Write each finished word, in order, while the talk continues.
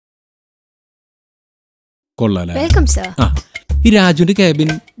കൊള്ളാലേ. Welcome sir. ഈ രാജുവിന്റെ cabin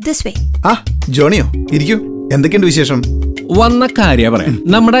this way. ജോണിയോ ഇരിക്കൂ. എന്തൊക്കെയുണ്ട് വിശേഷം? വന്ന കാര്യ പറയാം.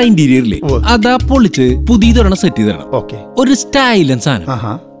 നമ്മുടെ ഇന്റീരിയറിലെ അതാ പൊളിച്ച് പുതിയതൊരെണ്ണം സെറ്റ് ചെയ്ത് തരണം. ഒരു സ്റ്റൈലൻ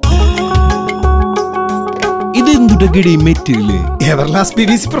സാധനം. ഇത് എന്തുട്ടൊക്കെ മെറ്റീരിയല്? എവർലാസ്റ്റ്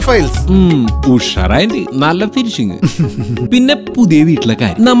PVC profiles. ഉഷാറായിട്ട് നല്ല ഫിനിഷിങ്. പിന്നെ പുതിയ വീട്ടിലെ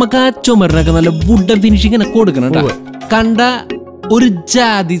കാര്യം, നമുക്ക് ആ ചുമരിനൊക്കെ നല്ല വുഡൻ ഫിനിഷിംഗ് കൊടുക്കണം. കണ്ട ഒരു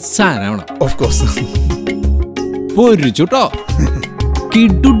ജാതി സാധനമാണ്. Of course. പൊരിച്ചുട്ടോ.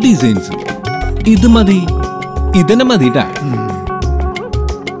 കിഡു ഡിസൈൻസ്. ഇത് മതി, ഇതന്നെ മതിട്ടാ.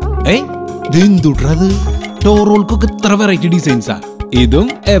 ഇതെന്തുട്ടത്? ഡോറുകൾക്കൊക്കെ ഇത്ര വെറൈറ്റി ഡിസൈൻസാ. ഇതും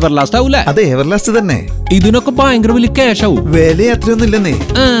എവർലാസ്റ്റ് ആവൂല? അതെ, എവർലാസ്റ്റ് തന്നെ. ഇതിനൊക്കെ ഭയങ്കര വലിയ ക്യാഷ് ആവും. വില അത്രയൊന്നും ഇല്ലെന്നേ.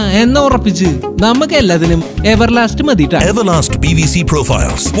 എന്നാ ഉറപ്പിച്ച് നമുക്ക് എല്ലാത്തിനും എവർലാസ്റ്റ് മതിട്ടാ. Everlast PVC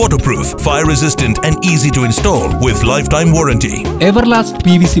Profiles, waterproof, fire resistant and easy to install with lifetime warranty. Everlast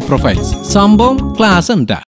PVC Profiles. സംഭവം ക്ലാസ് ഉണ്ടാ.